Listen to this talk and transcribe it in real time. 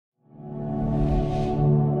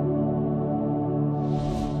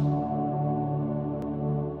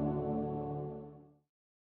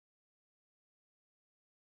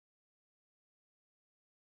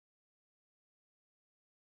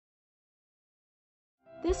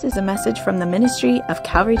This is a message from the ministry of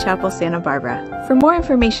Calvary Chapel, Santa Barbara. For more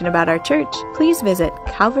information about our church, please visit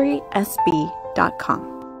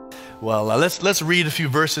calvarysb.com. Well, let's read a few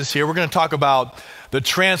verses here. We're going to talk about the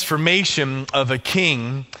transformation of a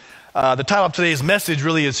king. The title of today's message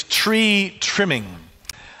really is Tree Trimming,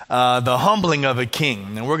 the humbling of a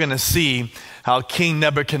king. And we're going to see how King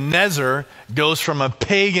Nebuchadnezzar goes from a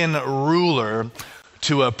pagan ruler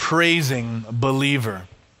to a praising believer.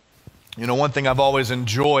 You know, one thing I've always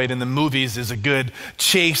enjoyed in the movies is a good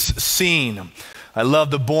chase scene. I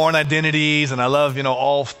love the Bourne Identities, and I love,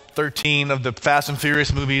 all 13 of the Fast and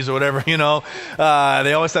Furious movies or whatever,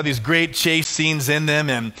 They always have these great chase scenes in them,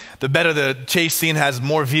 and the better the chase scene has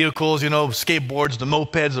more vehicles, skateboards, the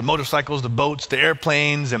mopeds, the motorcycles, the boats, the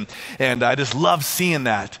airplanes, and I just love seeing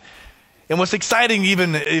that. And what's exciting,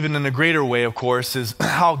 even in a greater way, of course, is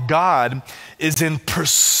how God is in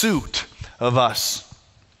pursuit of us.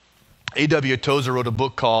 A.W. Tozer wrote a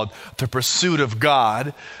book called The Pursuit of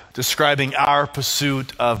God, describing our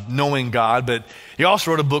pursuit of knowing God, but he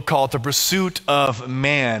also wrote a book called The Pursuit of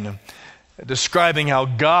Man, describing how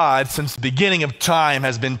God, since the beginning of time,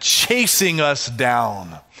 has been chasing us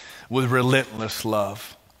down with relentless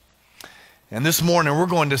love. And this morning, we're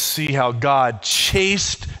going to see how God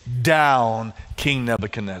chased down King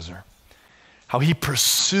Nebuchadnezzar, how he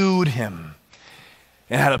pursued him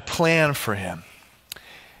and had a plan for him.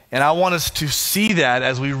 And I want us to see that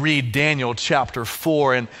as we read Daniel chapter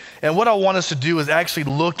 4. And what I want us to do is actually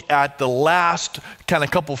look at the last kind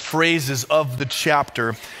of couple phrases of the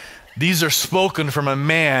chapter. These are spoken from a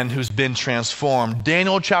man who's been transformed.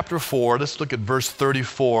 Daniel chapter 4, let's look at verse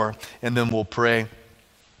 34, and then we'll pray.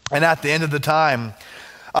 And at the end of the time,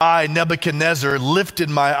 I, Nebuchadnezzar, lifted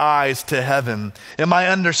my eyes to heaven, and my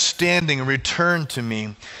understanding returned to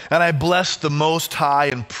me. And I blessed the Most High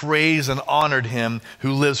and praised and honored him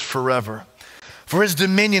who lives forever. For his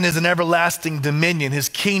dominion is an everlasting dominion. His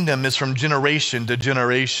kingdom is from generation to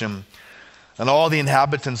generation. And all the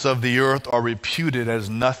inhabitants of the earth are reputed as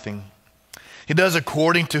nothing. He does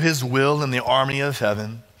according to his will in the army of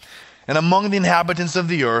heaven. And among the inhabitants of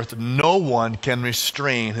the earth, no one can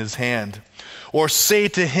restrain his hand or say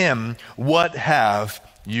to him, what have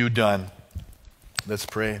you done? Let's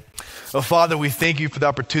pray. Oh, Father, we thank you for the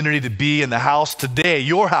opportunity to be in the house today,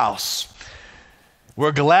 your house.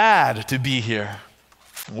 We're glad to be here.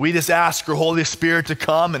 We just ask your Holy Spirit to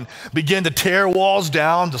come and begin to tear walls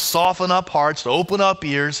down, to soften up hearts, to open up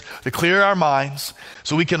ears, to clear our minds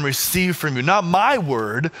so we can receive from you, not my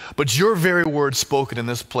word, but your very word spoken in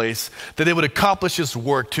this place, that it would accomplish its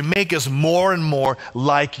work to make us more and more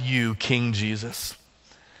like you, King Jesus.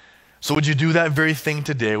 So would you do that very thing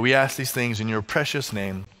today? We ask these things in your precious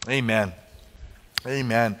name. Amen.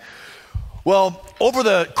 Amen. Well, over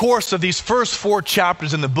the course of these first 4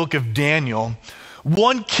 chapters in the book of Daniel,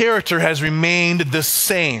 one character has remained the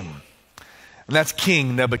same, and that's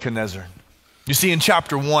King Nebuchadnezzar. You see, in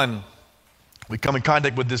chapter 1, we come in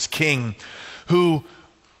contact with this king who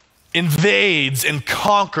invades and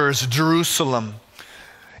conquers Jerusalem,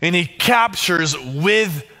 and he captures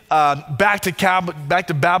with back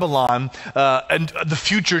to Babylon and the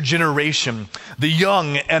future generation, the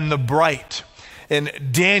young and the bright. And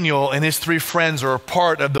Daniel and his 3 friends are a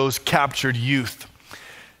part of those captured youth.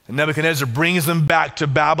 And Nebuchadnezzar brings them back to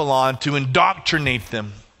Babylon to indoctrinate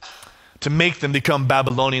them, to make them become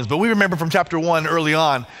Babylonians. But we remember from chapter 1 early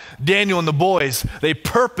on, Daniel and the boys, they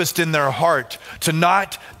purposed in their heart to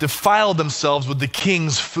not defile themselves with the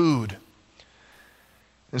king's food.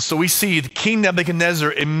 And so we see King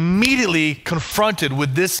Nebuchadnezzar immediately confronted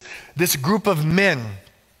with this group of men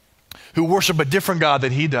who worship a different God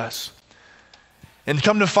than he does. And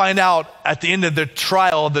come to find out at the end of the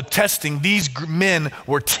trial, the testing, these men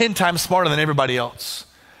were 10 times smarter than everybody else.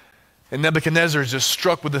 And Nebuchadnezzar is just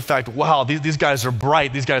struck with the fact, wow, these guys are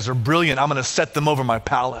bright, these guys are brilliant, I'm going to set them over my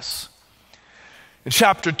palace. In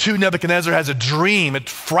chapter 2, Nebuchadnezzar has a dream. It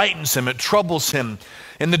frightens him, it troubles him.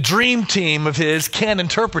 And the dream team of his can't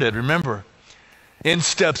interpret it, remember. In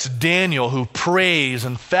steps Daniel, who prays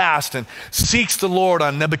and fasts and seeks the Lord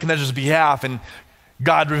on Nebuchadnezzar's behalf, and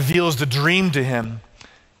God reveals the dream to him,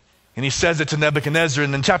 and he says it to Nebuchadnezzar.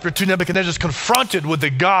 And in chapter 2, Nebuchadnezzar is confronted with the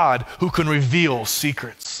God who can reveal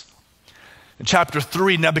secrets. In chapter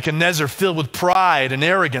 3, Nebuchadnezzar, filled with pride and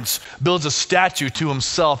arrogance, builds a statue to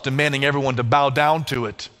himself, demanding everyone to bow down to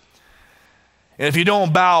it. And if you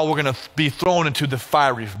don't bow, we're going to be thrown into the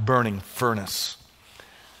fiery burning furnace.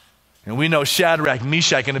 And we know Shadrach,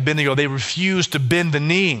 Meshach, and Abednego, they refused to bend the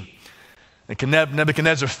knee. And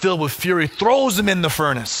Nebuchadnezzar, filled with fury, throws them in the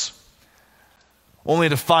furnace. only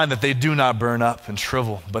to find that they do not burn up and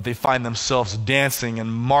shrivel, but they find themselves dancing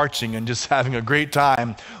and marching and just having a great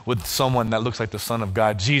time with someone that looks like the Son of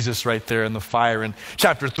God, Jesus, right there in the fire. In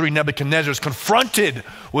chapter 3, Nebuchadnezzar is confronted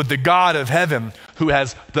with the God of heaven who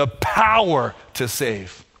has the power to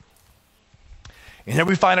save. And here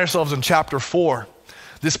we find ourselves in chapter 4,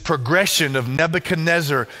 this progression of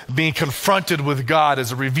Nebuchadnezzar being confronted with God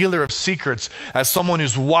as a revealer of secrets, as someone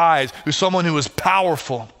who's wise, who's someone who is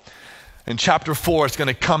powerful. In chapter 4, it's going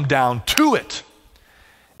to come down to it.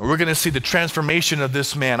 And we're going to see the transformation of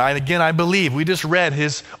this man. I believe, we just read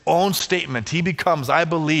his own statement. He becomes, I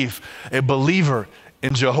believe, a believer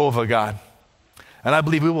in Jehovah God. And I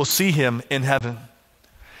believe we will see him in heaven.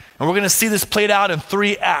 And we're going to see this played out in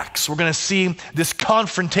 3 acts. We're going to see this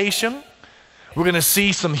confrontation. We're going to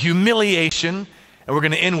see some humiliation. And we're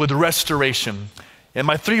going to end with restoration. And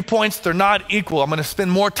my 3 points, they're not equal. I'm going to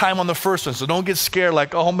spend more time on the first one, so don't get scared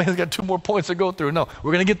like, oh man, he's got 2 more points to go through. No,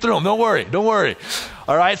 we're going to get through them. Don't worry.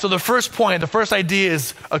 All right, so the first point, the first idea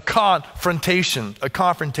is a confrontation.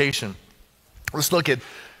 Let's look at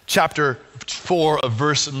chapter 4 of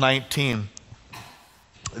verse 19.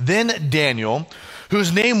 Then Daniel,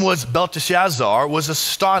 whose name was Belteshazzar, was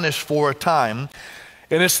astonished for a time,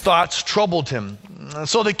 and his thoughts troubled him. And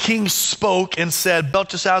so the king spoke and said,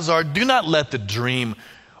 Belteshazzar, do not let the dream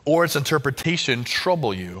or its interpretation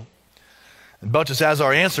trouble you. And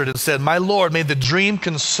Belteshazzar answered and said, my lord, may the dream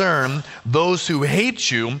concern those who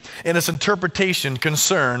hate you, and its interpretation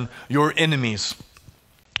concern your enemies.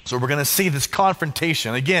 So we're going to see this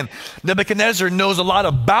confrontation. Again, Nebuchadnezzar knows a lot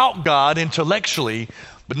about God intellectually,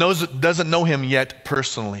 but doesn't know him yet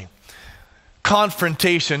personally.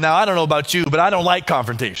 Confrontation. Now, I don't know about you, but I don't like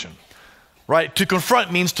confrontation, right? To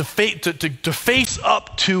confront means to face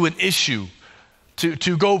up to an issue,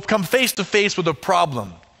 to come face to face with a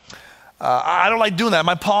problem. I don't like doing that.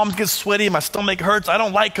 My palms get sweaty, my stomach hurts. I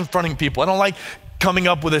don't like confronting people. I don't like coming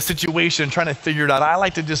up with a situation, trying to figure it out.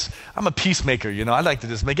 I'm a peacemaker, I like to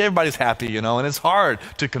just make everybody's happy, and it's hard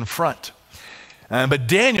to confront. But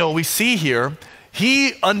Daniel, we see here,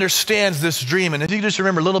 he understands this dream. And if you just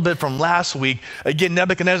remember a little bit from last week, again,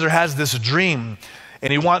 Nebuchadnezzar has this dream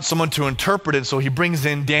and he wants someone to interpret it. So he brings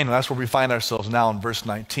in Daniel. That's where we find ourselves now in verse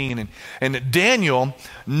 19. And Daniel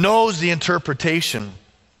knows the interpretation.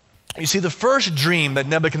 You see, the first dream that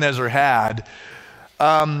Nebuchadnezzar had,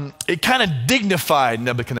 it kind of dignified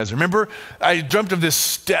Nebuchadnezzar. Remember, I dreamt of this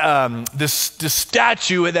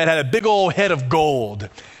statue that had a big old head of gold.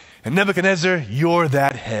 And Nebuchadnezzar, you're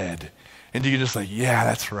that head. And you're just like, yeah,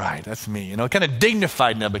 that's right, that's me. It kind of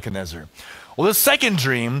dignified Nebuchadnezzar. Well, the second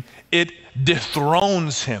dream, it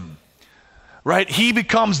dethrones him, right? He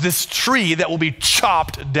becomes this tree that will be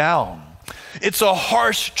chopped down. It's a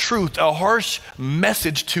harsh truth, a harsh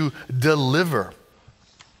message to deliver.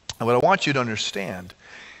 And what I want you to understand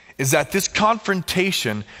is that this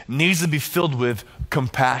confrontation needs to be filled with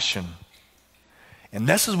compassion. And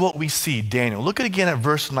this is what we see Daniel. Look again at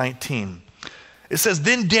verse 19. It says,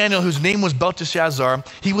 then Daniel, whose name was Belteshazzar,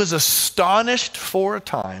 he was astonished for a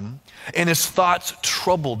time, and his thoughts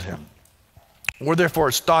troubled him. Or therefore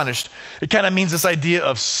astonished, it kind of means this idea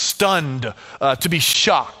of stunned, to be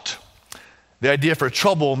shocked. The idea for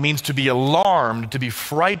trouble means to be alarmed, to be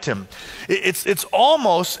frightened. It's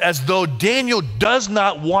almost as though Daniel does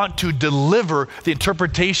not want to deliver the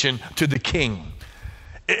interpretation to the king.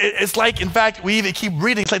 It's like, in fact, we even keep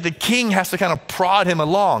reading, it's like the king has to kind of prod him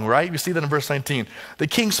along, right? You see that in verse 19. The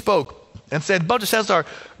king spoke and said, Belteshazzar,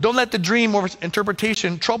 don't let the dream or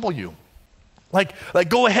interpretation trouble you. Like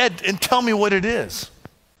go ahead and tell me what it is.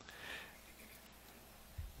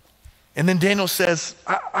 And then Daniel says,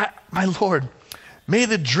 my Lord, may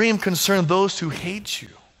the dream concern those who hate you,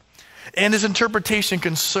 and his interpretation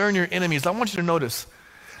concern your enemies. I want you to notice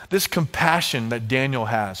this compassion that Daniel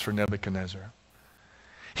has for Nebuchadnezzar.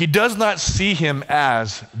 He does not see him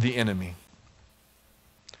as the enemy.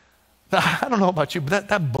 Now, I don't know about you, but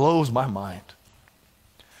that blows my mind.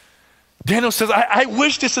 Daniel says, I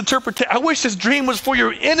wish this dream was for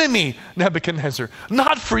your enemy, Nebuchadnezzar,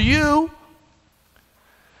 not for you.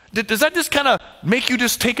 Does that just kind of make you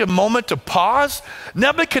just take a moment to pause?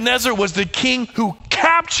 Nebuchadnezzar was the king who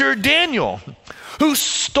captured Daniel, who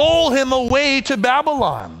stole him away to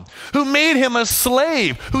Babylon, who made him a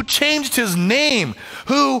slave, who changed his name,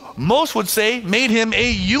 who most would say made him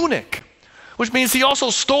a eunuch, which means he also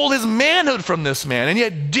stole his manhood from this man. And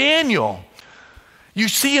yet Daniel, you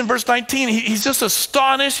see in verse 19, he's just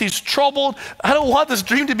astonished, he's troubled. I don't want this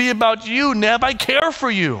dream to be about you, Neb, I care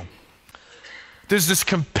for you. There's this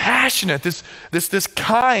compassionate, this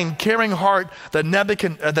kind, caring heart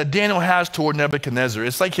that Daniel has toward Nebuchadnezzar.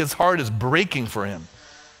 It's like his heart is breaking for him.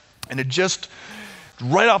 And it just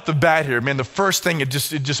right off the bat here, man, the first thing, it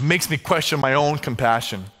just makes me question my own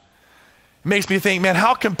compassion. It makes me think, man,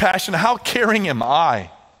 how compassionate, how caring am I?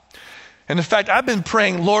 And in fact, I've been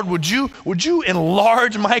praying, Lord, would you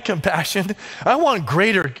enlarge my compassion? I want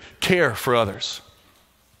greater care for others.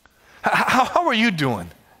 How are you doing?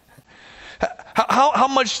 How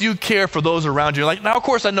much do you care for those around you? Like, now, of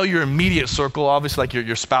course, I know your immediate circle, obviously, like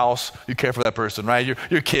your spouse, you care for that person, right?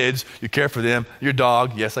 Your kids, you care for them. Your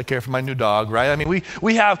dog, yes, I care for my new dog, right? I mean,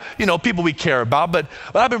 we have, people we care about, but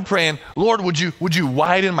I've been praying, Lord, would you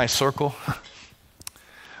widen my circle?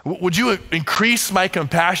 Would you increase my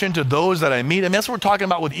compassion to those that I meet? I mean, that's what we're talking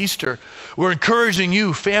about with Easter. We're encouraging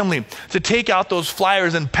you, family, to take out those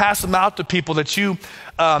flyers and pass them out to people that you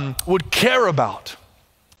would care about,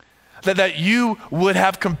 that you would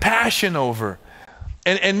have compassion over.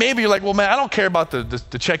 And maybe you're like, well, man, I don't care about the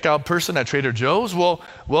checkout person at Trader Joe's.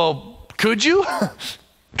 Well, could you?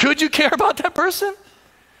 Could you care about that person?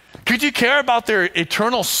 Could you care about their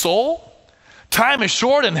eternal soul? Time is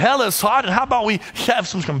short and hell is hot, and how about we have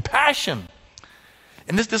some compassion?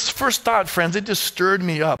 And this first thought, friends, it just stirred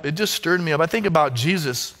me up. It just stirred me up. I think about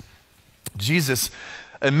Jesus. Jesus,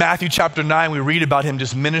 in Matthew chapter 9, we read about him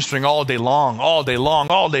just ministering all day long.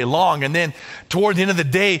 And then toward the end of the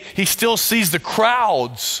day, he still sees the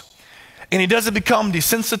crowds. And he doesn't become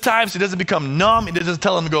desensitized. He doesn't become numb. He doesn't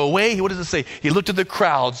tell them to go away. What does it say? He looked at the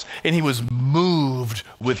crowds, and he was moved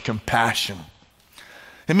with compassion.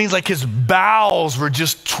 It means like his bowels were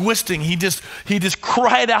just twisting. He just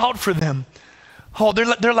cried out for them. Oh,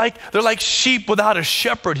 they're like sheep without a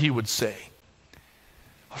shepherd, he would say.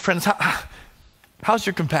 Friends, how's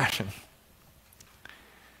your compassion?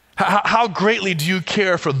 How greatly do you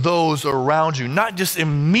care for those around you? Not just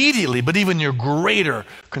immediately, but even your greater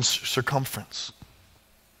circumference.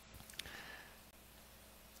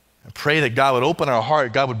 I pray that God would open our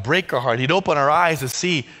heart. God would break our heart. He'd open our eyes to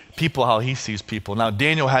see people how he sees people. Now,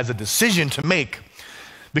 Daniel has a decision to make,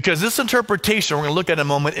 because this interpretation we're going to look at in a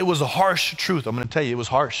moment, it was a harsh truth. I'm going to tell you, it was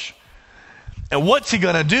harsh. And what's he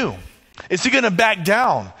going to do? Is he going to back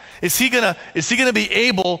down? Is he going to be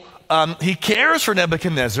able, he cares for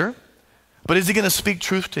Nebuchadnezzar, but is he going to speak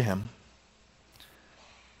truth to him?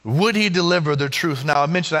 Would he deliver the truth? Now, I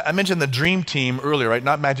mentioned the dream team earlier, right?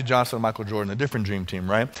 Not Magic Johnson and Michael Jordan, a different dream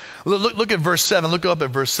team, right? Look at verse 7. Look up at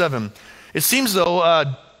verse 7. It seems though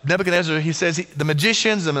Nebuchadnezzar, he says, the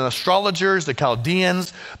magicians and the astrologers, the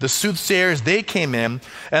Chaldeans, the soothsayers, they came in,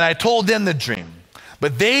 and I told them the dream.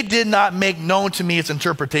 But they did not make known to me its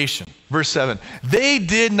interpretation. Verse 7. They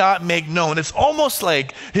did not make known. It's almost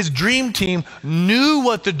like his dream team knew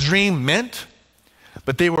what the dream meant,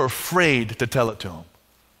 but they were afraid to tell it to him.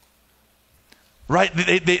 Right?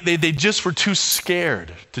 They just were too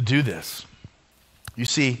scared to do this. You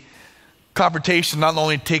see, confrontation not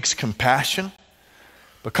only takes compassion,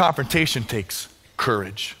 but confrontation takes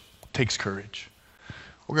courage. Takes courage.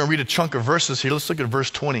 We're going to read a chunk of verses here. Let's look at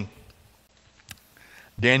verse 20.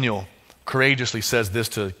 Daniel courageously says this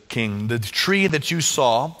to the king. The tree that you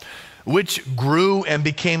saw, which grew and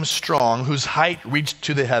became strong, whose height reached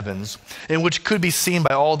to the heavens, and which could be seen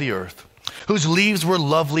by all the earth, whose leaves were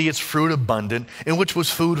lovely, its fruit abundant, and which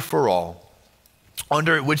was food for all,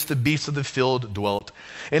 under which the beasts of the field dwelt,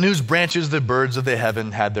 and whose branches the birds of the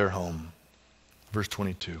heaven had their home. Verse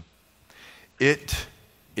 22. It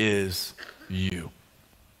is you,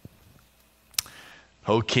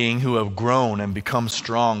 O King, who have grown and become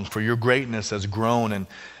strong, for your greatness has grown and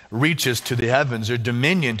reaches to the heavens, your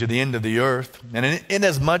dominion to the end of the earth. And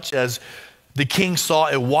inasmuch as the king saw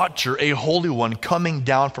a watcher, a holy one, coming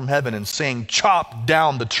down from heaven and saying, chop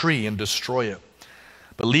down the tree and destroy it,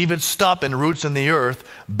 but leave its stump and roots in the earth,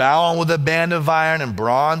 bound with a band of iron and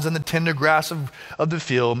bronze and the tender grass of the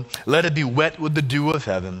field. Let it be wet with the dew of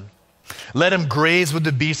heaven. Let him graze with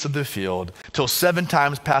the beasts of the field, till 7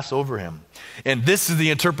 times pass over him. And this is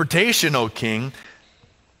the interpretation, O king.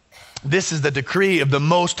 This is the decree of the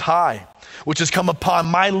Most High, which has come upon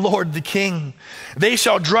my Lord the King. They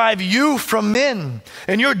shall drive you from men,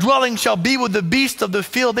 and your dwelling shall be with the beasts of the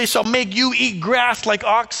field. They shall make you eat grass like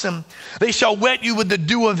oxen. They shall wet you with the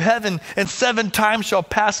dew of heaven, and 7 times shall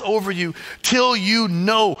pass over you, till you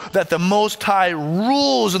know that the Most High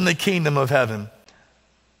rules in the kingdom of heaven,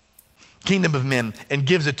 kingdom of men, and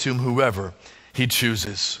gives it to whoever he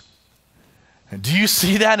chooses. And do you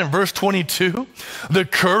see that in verse 22? The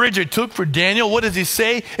courage it took for Daniel. What does he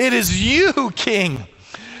say? It is you, King.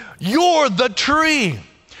 You're the tree.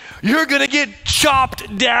 You're going to get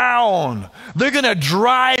chopped down. They're going to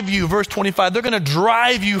drive you, verse 25, they're going to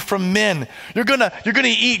drive you from men. You're going to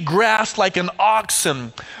eat grass like an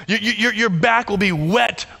oxen. Your back will be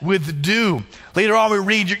wet with dew. Later on we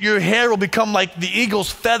read, your hair will become like the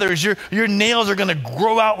eagle's feathers. Your nails are going to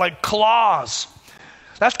grow out like claws.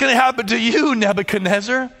 That's going to happen to you,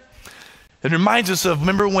 Nebuchadnezzar. It reminds us of,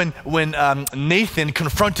 remember when Nathan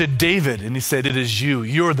confronted David and he said, it is you,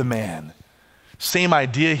 you're the man. Same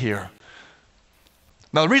idea here.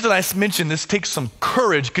 Now, the reason I mention this takes some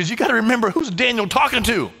courage, because you got to remember, who's Daniel talking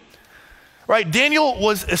to? Right? Daniel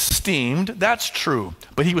was esteemed, that's true,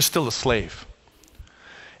 but he was still a slave.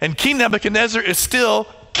 And King Nebuchadnezzar is still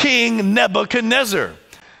King Nebuchadnezzar.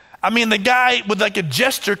 I mean, the guy with like a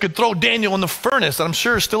gesture could throw Daniel in the furnace, and I'm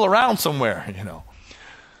sure is still around somewhere, you know.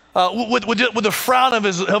 With a frown of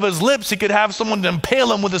his lips, he could have someone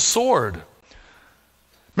impale him with a sword.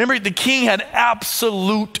 Remember, the king had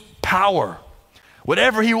absolute power.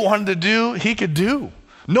 Whatever he wanted to do, he could do.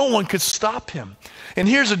 No one could stop him. And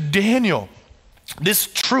here's a Daniel. This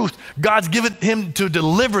truth, God's given him to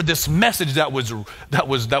deliver this message that was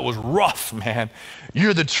rough, man.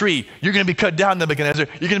 You're the tree. You're going to be cut down, Nebuchadnezzar.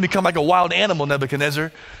 You're going to become like a wild animal,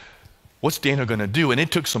 Nebuchadnezzar. What's Daniel going to do? And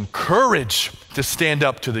it took some courage to stand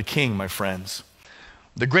up to the king, my friends.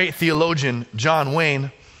 The great theologian John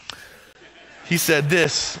Wayne, he said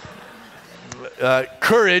this,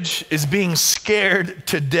 courage is being scared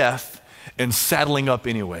to death and saddling up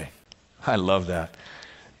anyway. I love that.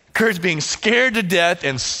 Courage being scared to death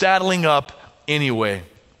and saddling up anyway.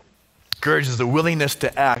 Courage is the willingness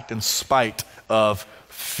to act in spite of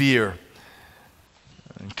fear.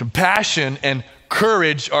 And compassion and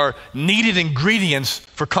courage are needed ingredients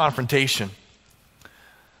for confrontation.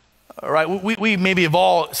 All right, we maybe have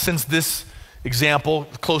all, since this example,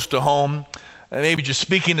 close to home, maybe you're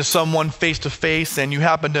speaking to someone face to face and you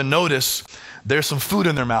happen to notice there's some food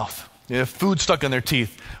in their mouth. You know, food stuck in their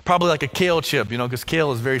teeth. Probably like a kale chip, you know, because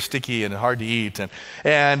kale is very sticky and hard to eat.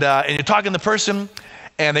 And you're talking to the person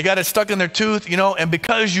and they got it stuck in their tooth, you know, and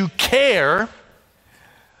because you care,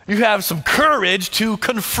 you have some courage to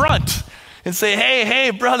confront and say, hey,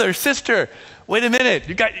 brother, sister, wait a minute.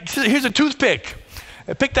 Here's a toothpick.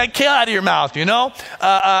 Pick that kale out of your mouth, you know.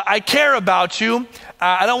 I care about you.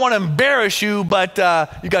 I don't want to embarrass you, but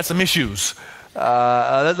you got some issues.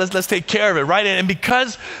 Let's take care of it, right? And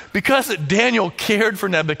because Daniel cared for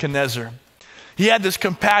Nebuchadnezzar, he had this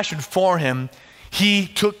compassion for him, he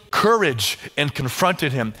took courage and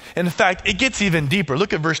confronted him. And in fact, it gets even deeper.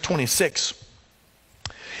 Look at verse 26.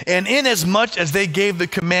 And inasmuch as they gave the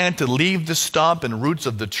command to leave the stump and roots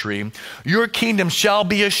of the tree, your kingdom shall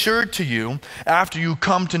be assured to you after you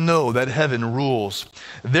come to know that heaven rules.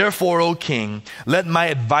 Therefore, O king, let my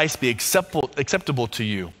advice be acceptable to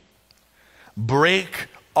you. Break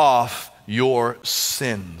off your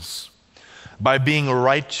sins by being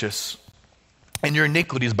righteous, and your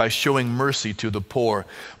iniquities by showing mercy to the poor.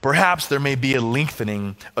 Perhaps there may be a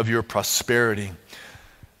lengthening of your prosperity.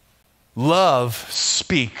 Love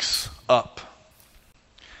speaks up.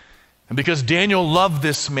 And because Daniel loved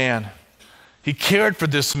this man, he cared for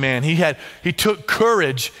this man, he took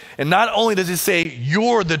courage, and not only does he say,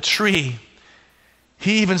 you're the tree,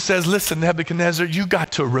 he even says, listen, Nebuchadnezzar, you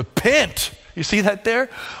got to repent. You see that there?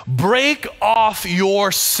 Break off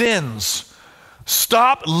your sins.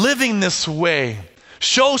 Stop living this way.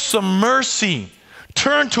 Show some mercy.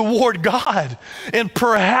 Turn toward God, and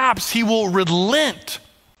perhaps he will relent.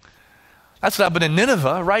 That's what happened in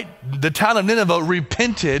Nineveh, right? The town of Nineveh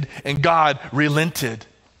repented and God relented.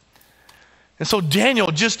 And so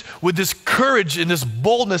Daniel, just with this courage and this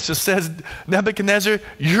boldness, just says, Nebuchadnezzar,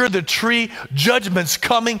 you're the tree, judgment's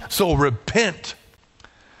coming, so repent.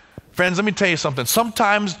 Friends, let me tell you something.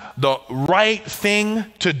 Sometimes the right thing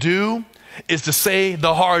to do is to say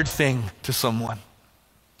the hard thing to someone.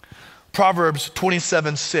 Proverbs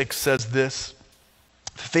 27:6 says this,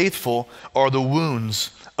 faithful are the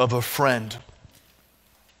wounds of a friend.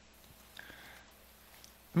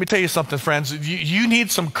 Let me tell you something, friends. You need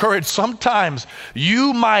some courage. Sometimes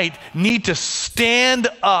you might need to stand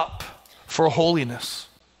up for holiness.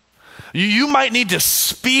 You might need to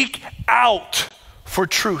speak out for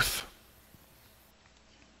truth.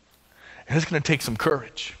 And it's going to take some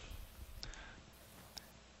courage.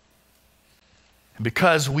 And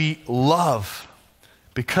because we love,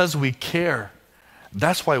 because we care,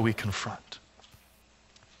 that's why we confront.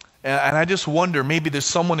 And I just wonder, maybe there's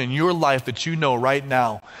someone in your life that you know right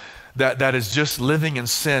now that is just living in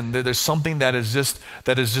sin. There's something that is just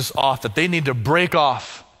off, that they need to break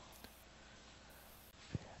off.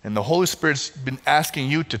 And the Holy Spirit's been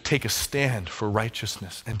asking you to take a stand for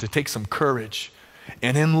righteousness and to take some courage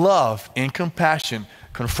and in love and compassion,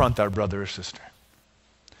 confront our brother or sister.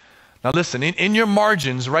 Now listen, in your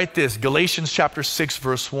margins, write this, Galatians chapter 6,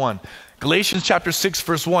 verse 1. Galatians chapter 6,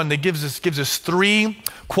 verse 1, that gives us 3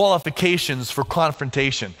 qualifications for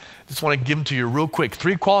confrontation. Just want to give them to you real quick.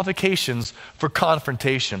 3 qualifications for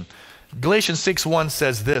confrontation. Galatians 6:1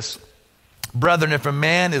 says this, brethren, if a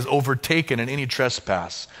man is overtaken in any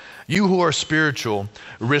trespass, you who are spiritual,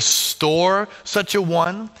 restore such a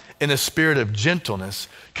one in a spirit of gentleness,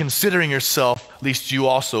 considering yourself, lest you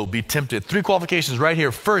also be tempted. 3 qualifications right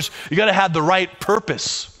here. First, you got to have the right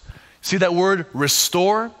purpose. See that word,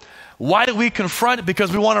 restore? Why do we confront?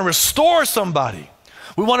 Because we want to restore somebody.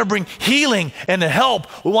 We want to bring healing and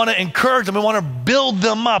help. We want to encourage them. We want to build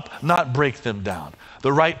them up, not break them down.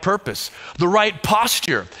 The right purpose, the right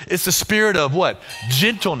posture. It's the spirit of what?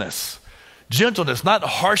 Gentleness. Gentleness, not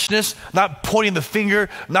harshness, not pointing the finger,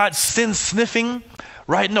 not sin sniffing,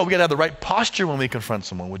 right? No, we got to have the right posture when we confront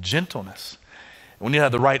someone, with gentleness. We need to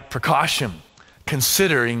have the right precaution,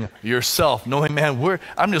 considering yourself, knowing, man,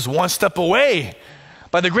 I'm just one step away.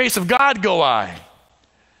 By the grace of God go I.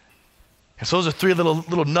 And so those are 3 little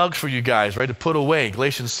nugs for you guys, right, to put away.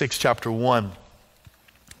 Galatians 6, chapter 1.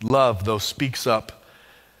 Love, though, speaks up.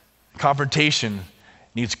 Confrontation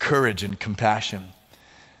needs courage and compassion.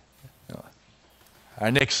 Our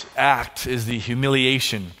next act is the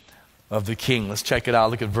humiliation of the king. Let's check it out.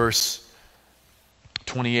 Look at verse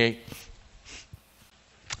 28.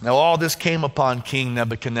 Now all this came upon King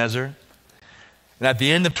Nebuchadnezzar, and at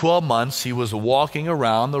the end of 12 months he was walking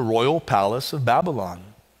around the royal palace of Babylon.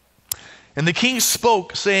 And the king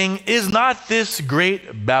spoke, saying, is not this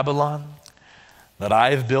great Babylon that I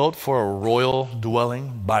have built for a royal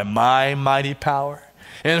dwelling by my mighty power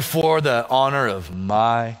and for the honor of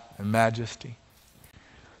my majesty?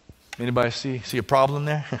 Anybody see a problem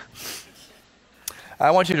there? I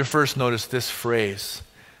want you to first notice this phrase,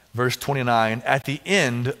 verse 29, at the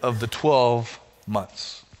end of the 12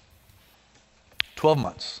 months. 12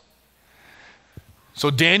 months. So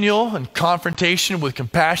Daniel, in confrontation with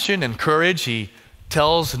compassion and courage, he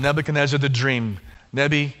tells Nebuchadnezzar the dream.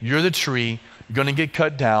 Nebi, you're the tree. You're going to get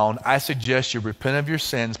cut down. I suggest you repent of your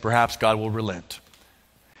sins. Perhaps God will relent.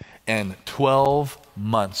 And 12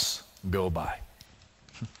 months go by.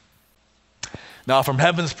 Now, from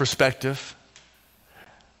heaven's perspective,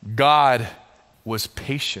 God was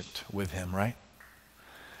patient with him, right?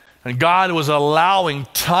 And God was allowing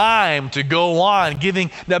time to go on, giving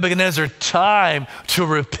Nebuchadnezzar time to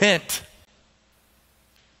repent.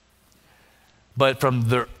 But from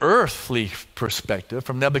the earthly perspective,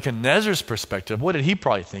 from Nebuchadnezzar's perspective, what did he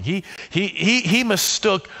probably think? He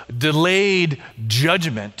mistook delayed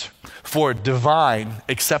judgment for divine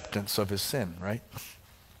acceptance of his sin, right?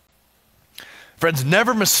 Friends,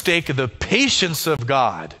 never mistake the patience of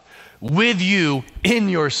God with you in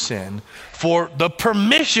your sin for the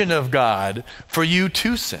permission of God for you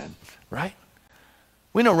to sin, right?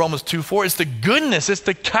 We know Romans 2:4, it's the goodness, it's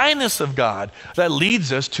the kindness of God that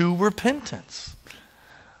leads us to repentance.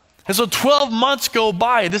 And so 12 months go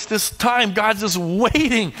by, this time God's just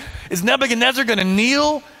waiting. Is Nebuchadnezzar going to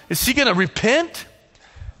kneel? Is he going to repent?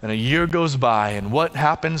 And a year goes by, and what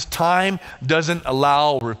happens? Time doesn't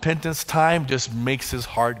allow repentance. Time just makes his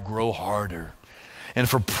heart grow harder and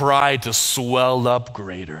for pride to swell up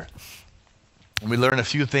greater. And we learn a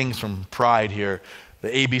few things from pride here, the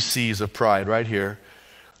ABCs of pride right here.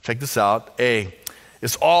 Check this out. A,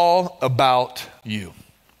 it's all about you.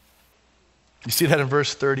 You see that in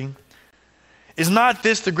verse 30? Is not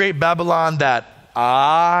this the great Babylon that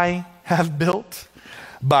I have built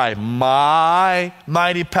by my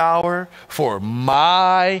mighty power for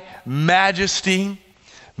my majesty?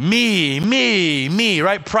 Me,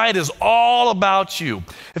 right? Pride is all about you.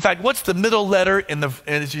 In fact, what's the middle letter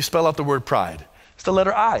as you spell out the word pride? It's the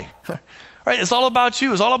letter I. Right? It's all about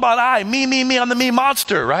you. It's all about I. Me. I'm the me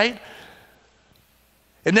monster, right?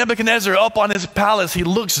 And Nebuchadnezzar, up on his palace, he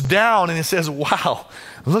looks down and he says, wow,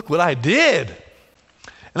 look what I did.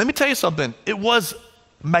 And let me tell you something. It was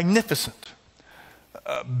magnificent.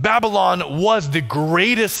 Babylon was the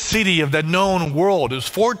greatest city of the known world. It was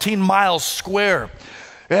 14 miles square.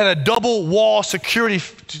 It had a double wall security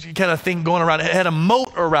kind of thing going around. It had a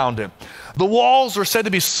moat around it. The walls were said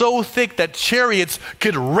to be so thick that chariots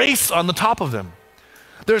could race on the top of them.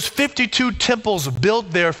 There's 52 temples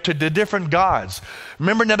built there to the different gods.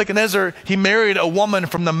 Remember Nebuchadnezzar, he married a woman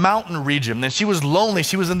from the mountain region, and she was lonely.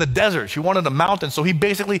 She was in the desert. She wanted a mountain, so he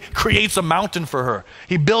basically creates a mountain for her.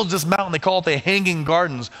 He builds this mountain. They call it the Hanging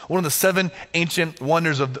Gardens, one of the 7 ancient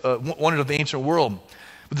wonders of the ancient world,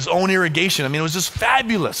 with its own irrigation. I mean, it was just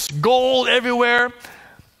fabulous. Gold everywhere.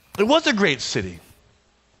 It was a great city.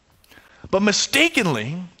 But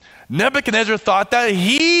mistakenly, Nebuchadnezzar thought that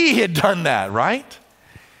he had done that, right?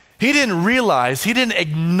 He didn't realize, he didn't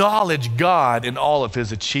acknowledge God in all of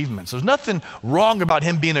his achievements. There's nothing wrong about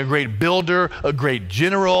him being a great builder, a great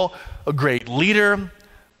general, a great leader,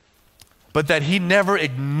 but that he never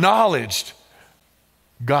acknowledged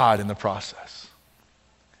God in the process.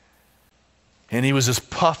 And he was just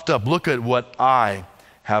puffed up. Look at what I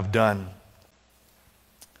have done.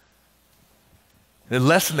 The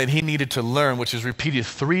lesson that he needed to learn, which is repeated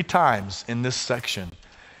 3 times in this section,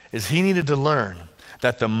 is he needed to learn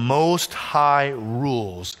that the Most High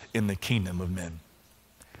rules in the kingdom of men,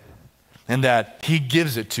 and that he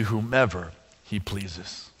gives it to whomever he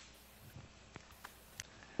pleases.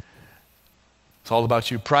 It's all about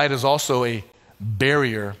you. Pride is also a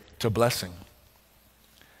barrier to blessing.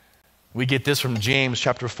 We get this from James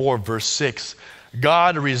chapter 4, verse 6.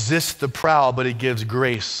 God resists the proud, but he gives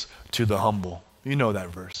grace to the humble. You know that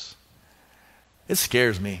verse. It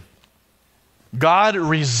scares me. God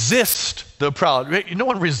resists the proud. You know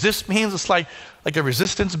what resist means? It's like a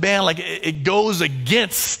resistance band. Like it goes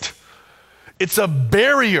against. It's a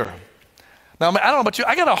barrier. Now, I don't know about you.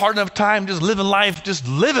 I got a hard enough time just living life.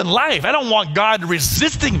 I don't want God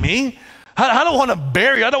resisting me. I don't want a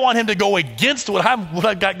barrier. I don't want him to go against what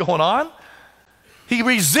I've got going on. He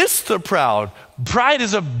resists the proud. Pride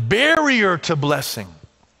is a barrier to blessing.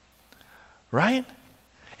 Right?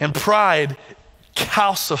 And pride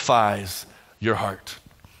calcifies your heart.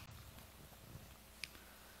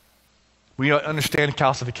 We understand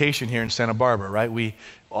calcification here in Santa Barbara, right? We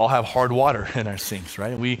all have hard water in our sinks,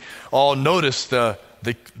 right? We all notice the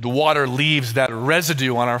water leaves that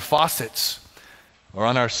residue on our faucets or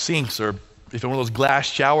on our sinks, or if it's one of those glass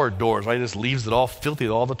shower doors, right? It just leaves it all filthy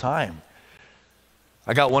all the time.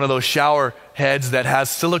 I got one of those shower heads that has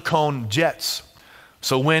silicone jets.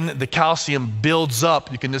 So when the calcium builds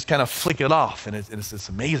up, you can just kind of flick it off, and it's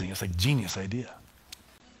amazing. It's like a genius idea.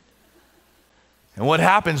 And what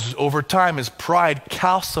happens over time is pride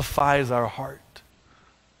calcifies our heart.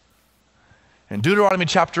 In Deuteronomy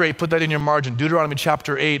chapter 8, put that in your margin. Deuteronomy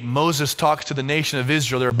chapter 8, Moses talks to the nation of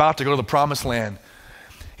Israel. They're about to go to the promised land.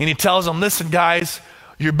 And he tells them, listen, guys,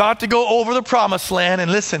 you're about to go over the promised land,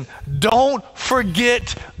 and listen, don't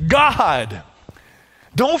forget God.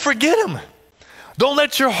 Don't forget him. Don't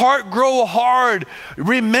let your heart grow hard.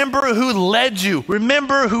 Remember who led you.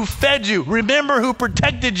 Remember who fed you. Remember who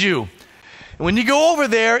protected you. And when you go over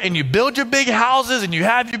there and you build your big houses and you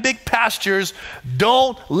have your big pastures,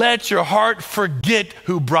 don't let your heart forget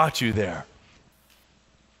who brought you there.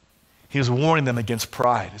 He was warning them against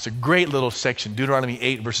pride. It's a great little section, Deuteronomy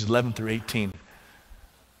 8, verses 11 through 18.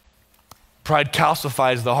 Pride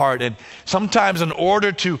calcifies the heart, and sometimes in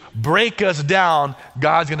order to break us down,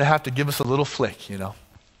 God's going to have to give us a little flick, you know.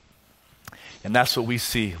 And that's what we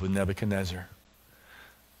see with Nebuchadnezzar.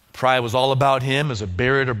 Pride was all about him as a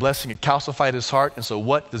barrier to blessing. It calcified his heart, and so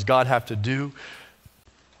what does God have to do?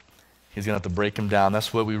 He's going to have to break him down.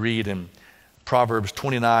 That's what we read in Proverbs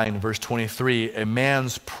 29, verse 23. A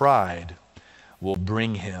man's pride will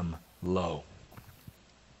bring him low.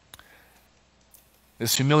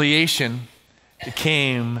 This humiliation, it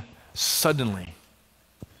came suddenly.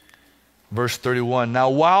 Verse 31, now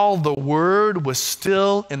while the word was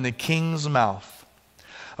still in the king's mouth,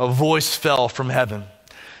 a voice fell from heaven.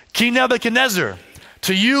 King Nebuchadnezzar,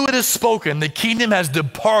 to you it is spoken, the kingdom has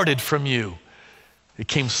departed from you. It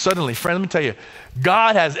came suddenly. Friend, let me tell you,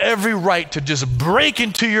 God has every right to just break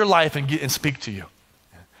into your life and speak to you.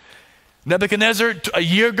 Nebuchadnezzar, a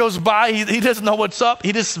year goes by, he doesn't know what's up.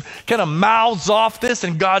 He just kind of mouths off this,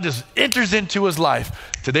 and God just enters into his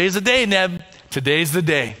life. Today's the day, Neb. Today's the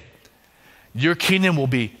day. Your kingdom will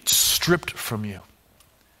be stripped from you.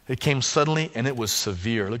 It came suddenly, and it was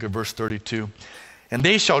severe. Look at verse 32. And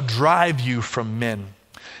they shall drive you from men,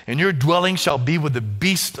 and your dwelling shall be with the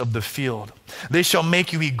beasts of the field. They shall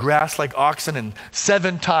make you eat grass like oxen, and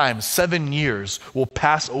 7 times, 7 years will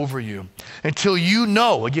pass over you, until you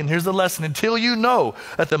know, again, here's the lesson, until you know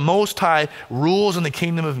that the Most High rules in the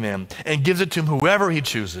kingdom of men and gives it to whoever he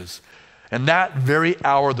chooses. And that very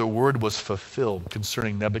hour the word was fulfilled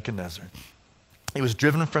concerning Nebuchadnezzar. He was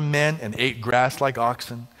driven from men and ate grass like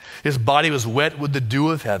oxen. His body was wet with the dew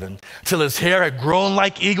of heaven, till his hair had grown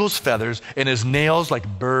like eagle's feathers and his nails like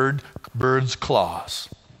bird's claws.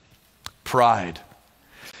 Pride.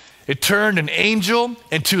 It turned an angel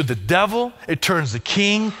into the devil. It turns the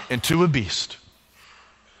king into a beast.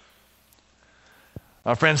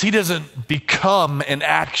 Now, friends, he doesn't become an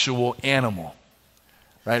actual animal,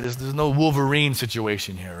 right? There's no Wolverine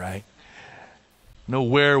situation here, right? No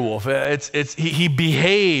werewolf. He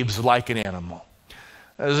behaves like an animal.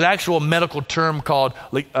 There's an actual medical term called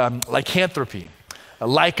lycanthropy.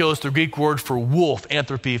 Lycos, the Greek word for wolf,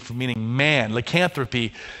 anthropy meaning man.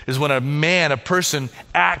 Lycanthropy is when a person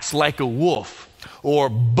acts like a wolf. Or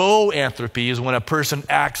boanthropy is when a person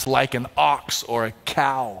acts like an ox or a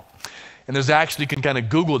cow. And there's actually, you can kind of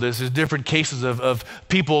Google this, there's different cases of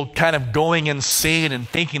people kind of going insane and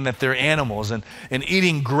thinking that they're animals and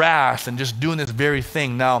eating grass and just doing this very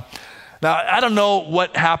thing. Now, I don't know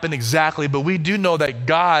what happened exactly, but we do know that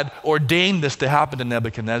God ordained this to happen to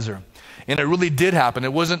Nebuchadnezzar. And it really did happen.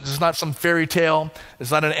 It's not some fairy tale.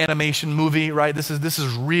 It's not an animation movie, right? This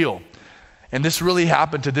is real. And this really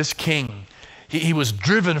happened to this king. He was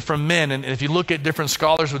driven from men. And if you look at different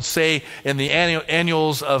scholars would say in the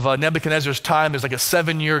annuals of Nebuchadnezzar's time, there's like a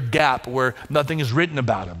 7-year gap where nothing is written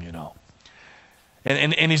about him, you know.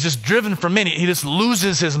 And he's just driven from men. He just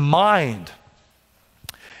loses his mind.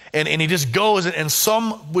 And he just goes, and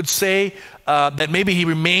some would say that maybe he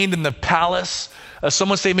remained in the palace. Some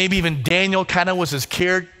would say maybe even Daniel kind of was his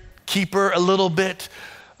caretaker a little bit.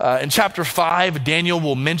 In chapter 5, Daniel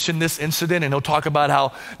will mention this incident, and he'll talk about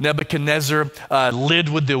how Nebuchadnezzar lived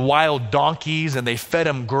with the wild donkeys, and they fed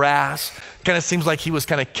him grass. Kind of seems like he was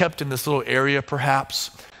kind of kept in this little area,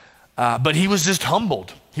 perhaps. But he was just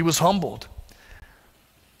humbled. He was humbled.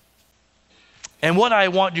 And what I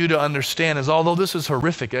want you to understand is, although this is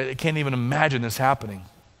horrific, I can't even imagine this happening.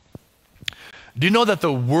 Do you know that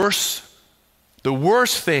the worst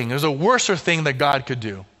thing, there's a worser thing that God could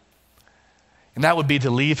do, and that would be to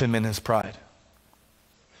leave him in his pride.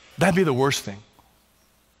 That'd be the worst thing,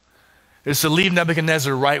 is to leave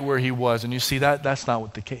Nebuchadnezzar right where he was. And you see, that's not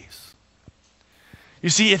what the case. You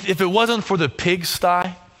see, if it wasn't for the pigsty,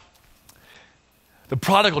 the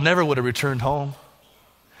prodigal never would have returned home.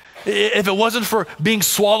 If it wasn't for being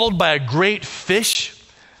swallowed by a great fish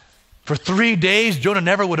for 3 days, Jonah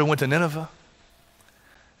never would have went to Nineveh.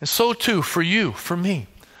 And so too, for you, for me.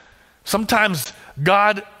 Sometimes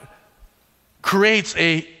God creates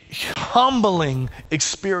a humbling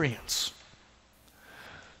experience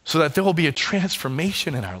so that there will be a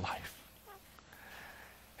transformation in our life.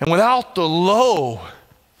 And without the low,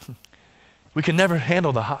 we can never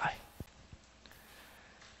handle the high.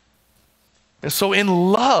 And so in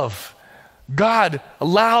love, God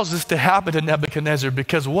allows this to happen to Nebuchadnezzar,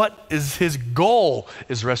 because what is his goal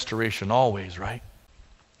is restoration always, right?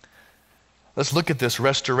 Let's look at this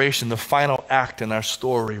restoration, the final act in our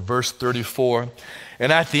story, verse 34.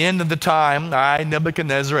 And at the end of the time, I,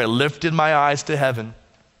 Nebuchadnezzar, I lifted my eyes to heaven.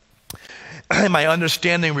 And my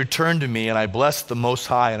understanding returned to me, and I blessed the Most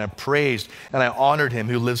High, and I praised and I honored him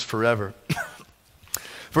who lives forever.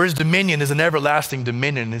 For his dominion is an everlasting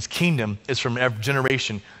dominion, and his kingdom is from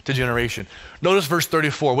generation to generation. Notice verse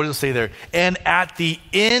 34. What does it say there? And at the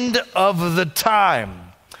end of the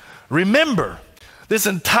time, remember, this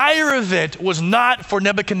entire event was not for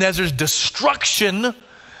Nebuchadnezzar's destruction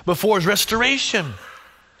before his restoration.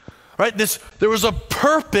 Right? There was a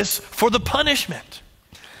purpose for the punishment.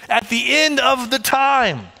 At the end of the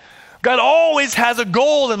time, God always has a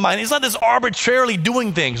goal in mind. He's not just arbitrarily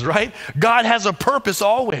doing things, right? God has a purpose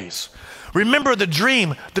always. Remember the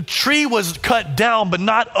dream. The tree was cut down but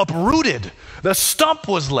not uprooted. The stump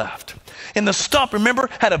was left. And the stump, remember,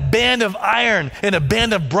 had a band of iron and a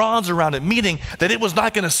band of bronze around it, meaning that it was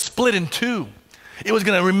not going to split in two. It was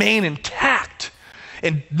going to remain intact.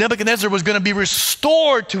 And Nebuchadnezzar was going to be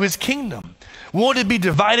restored to his kingdom. Won't it be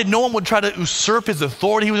divided? No one would try to usurp his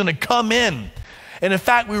authority. He was going to come in. And in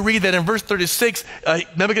fact, we read that in verse 36,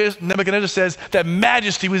 Nebuchadnezzar says that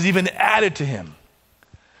majesty was even added to him.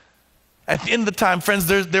 At the end of the time, friends,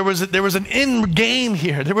 there was an end game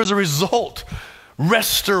here. There was a result.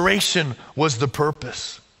 Restoration was the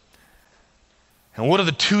purpose. And what are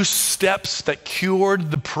the 2 steps that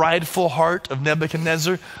cured the prideful heart of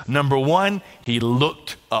Nebuchadnezzar? Number 1, he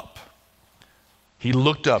looked up. He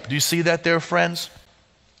looked up. Do you see that there, friends?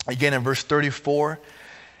 Again, in verse 34,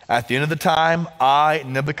 at the end of the time, I,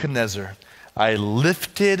 Nebuchadnezzar, I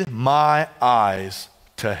lifted my eyes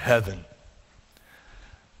to heaven.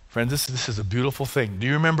 Friends, this is a beautiful thing. Do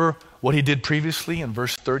you remember what he did previously in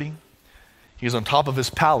verse 30? He was on top of his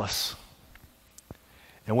palace.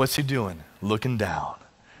 And what's he doing? Looking down.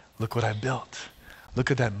 Look what I built.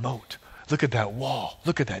 Look at that moat. Look at that wall.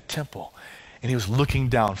 Look at that temple. And he was looking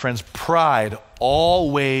down. Friends, pride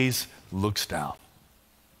always looks down.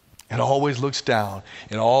 It always looks down.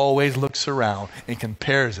 It always looks around and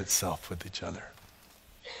compares itself with each other.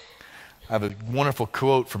 I have a wonderful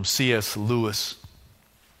quote from C.S. Lewis.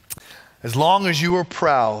 As long as you are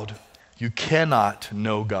proud, you cannot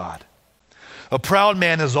know God. A proud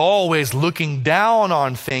man is always looking down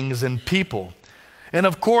on things and people And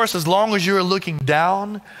of course, as long as you're looking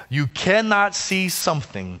down, you cannot see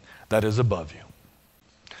something that is above you.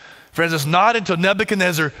 Friends, it's not until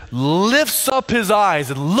Nebuchadnezzar lifts up his eyes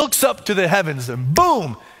and looks up to the heavens and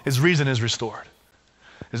boom, his reason is restored.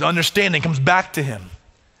 His understanding comes back to him.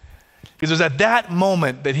 Because it was at that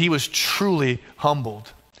moment that he was truly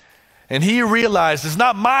humbled. And he realized it's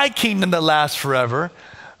not my kingdom that lasts forever.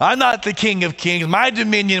 I'm not the King of Kings. My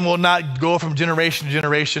dominion will not go from generation to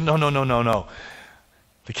generation. No.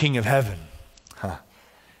 The King of Heaven,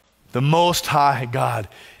 the Most High God,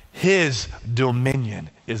 his dominion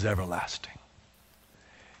is everlasting.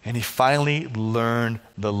 And he finally learned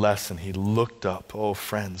the lesson. He looked up. Oh,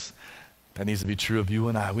 friends, that needs to be true of you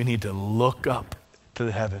and I. We need to look up to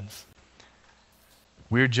the heavens.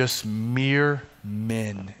 We're just mere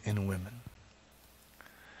men and women.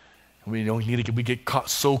 We get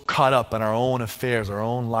so caught up in our own affairs, our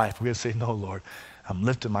own life. We got to say, no, Lord, I'm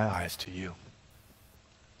lifting my eyes to you.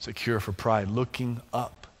 It's a cure for pride, looking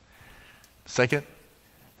up. Second,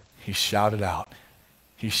 he shouted out.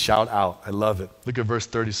 He shouted out. I love it. Look at verse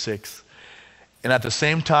 36. And at the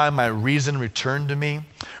same time, my reason returned to me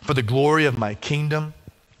for the glory of my kingdom.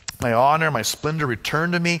 My honor, my splendor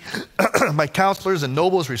returned to me. My counselors and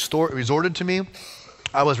nobles resorted to me.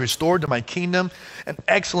 I was restored to my kingdom. An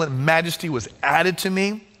excellent majesty was added to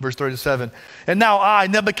me. Verse 37. And now I,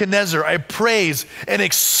 Nebuchadnezzar, I praise and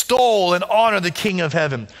extol and honor the King of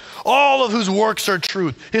heaven, all of whose works are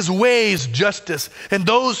truth, his ways justice, and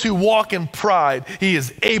those who walk in pride he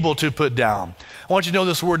is able to put down. I want you to know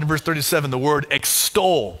this word in verse 37, the word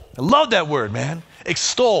extol. I love that word, man.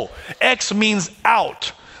 Extol. Ex means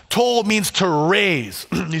out. Tol means to raise.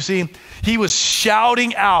 You see, he was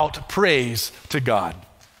shouting out praise to God.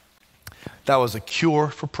 That was a cure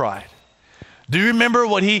for pride. Do you remember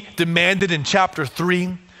what he demanded in chapter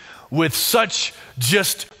 3? With such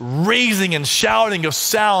just raising and shouting of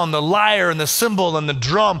sound, the lyre and the cymbal and the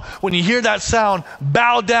drum. When you hear that sound,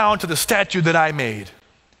 bow down to the statue that I made.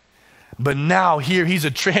 But now here he's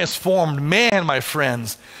a transformed man, my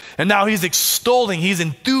friends. And now he's extolling, he's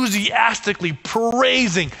enthusiastically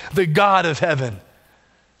praising the God of heaven.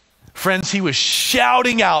 Friends, he was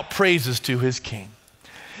shouting out praises to his king.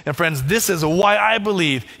 And friends, this is why I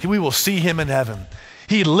believe we will see him in heaven.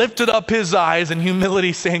 He lifted up his eyes in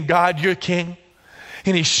humility saying, God, you're king.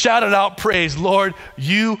 And he shouted out praise, Lord,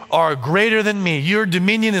 you are greater than me. Your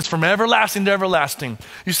dominion is from everlasting to everlasting.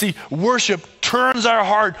 You see, worship turns our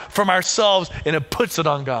heart from ourselves and it puts it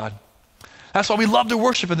on God. That's why we love to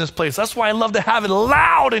worship in this place. That's why I love to have it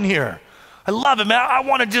loud in here. I love it, man.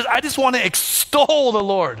 I just want to extol the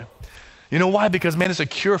Lord. You know why? Because, man, it's a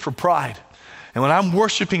cure for pride. And when I'm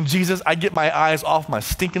worshiping Jesus, I get my eyes off my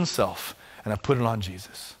stinking self and I put it on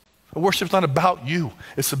Jesus. Worship's not about you.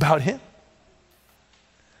 It's about him.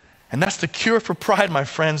 And that's the cure for pride, my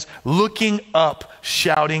friends. Looking up,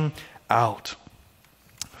 shouting out.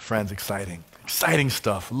 Friends, exciting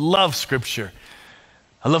stuff. Love scripture.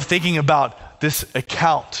 I love thinking about this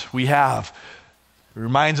account we have.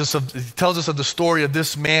 It tells us of the story of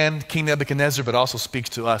this man, King Nebuchadnezzar, but also speaks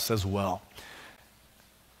to us as well.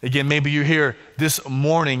 Again, maybe you're here this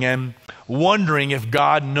morning and wondering if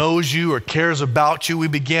God knows you or cares about you. We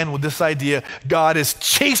began with this idea, God is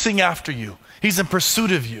chasing after you. He's in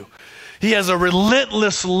pursuit of you. He has a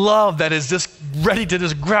relentless love that is just ready to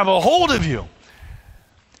just grab a hold of you.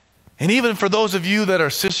 And even for those of you that are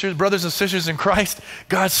sisters, brothers and sisters in Christ,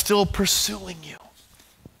 God's still pursuing you.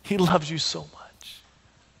 He loves you so much.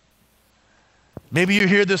 Maybe you're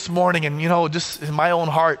here this morning and, just in my own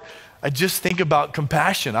heart, I just think about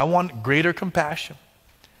compassion. I want greater compassion.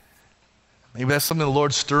 Maybe that's something the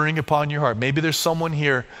Lord's stirring upon your heart. Maybe there's someone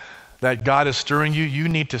here that God is stirring you. You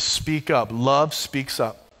need to speak up. Love speaks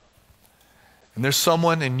up. And there's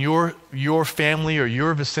someone in your family or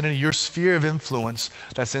your vicinity, your sphere of influence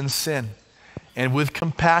that's in sin. And with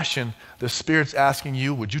compassion, the Spirit's asking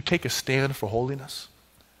you, would you take a stand for holiness?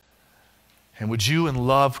 And would you in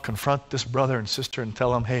love confront this brother and sister and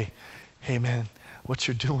tell them, hey man, what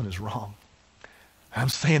you're doing is wrong. I'm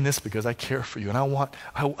saying this because I care for you. And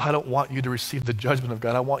I don't want you to receive the judgment of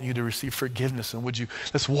God. I want you to receive forgiveness. And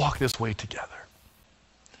let's walk this way together.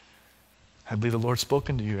 I believe the Lord's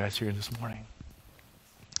spoken to you guys here this morning.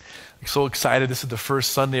 I'm so excited. This is the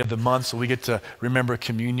first Sunday of the month, so we get to remember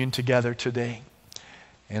communion together today.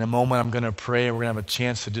 In a moment, I'm going to pray, and we're going to have a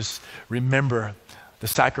chance to just remember the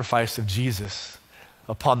sacrifice of Jesus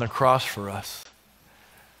upon the cross for us.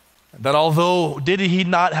 That although did he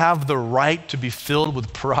not have the right to be filled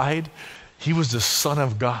with pride, he was the Son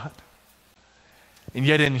of God. And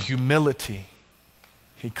yet in humility,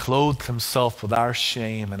 he clothed himself with our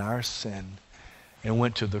shame and our sin and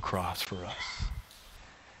went to the cross for us.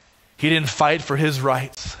 He didn't fight for his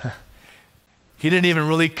rights. He didn't even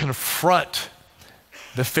really confront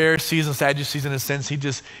the Pharisees and Sadducees in a sense. He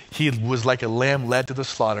was like a lamb led to the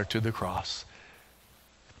slaughter, to the cross.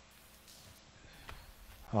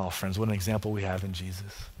 Oh, friends, what an example we have in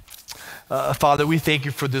Jesus. Father, we thank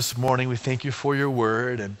you for this morning. We thank you for your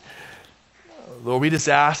word. And Lord, we just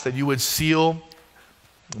ask that you would seal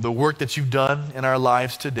the work that you've done in our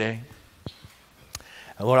lives today.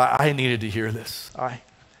 And Lord, I needed to hear this.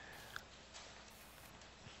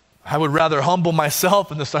 I would rather humble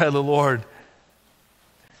myself in the sight of the Lord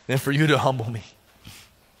than for you to humble me.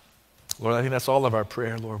 Lord, I think that's all of our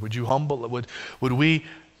prayer, Lord. Would you humble, would we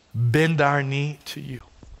bend our knee to you?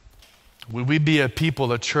 Would we be a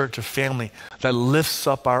people, a church, a family that lifts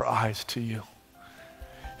up our eyes to you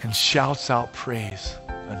and shouts out praise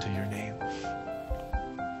unto your name?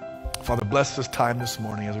 Father, bless this time this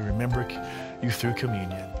morning as we remember you through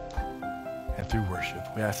communion and through worship.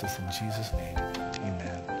 We ask this in Jesus' name.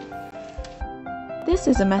 Amen. This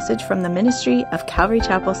is a message from the ministry of Calvary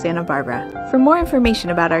Chapel, Santa Barbara. For more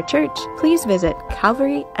information about our church, please visit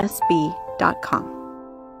calvarysb.com.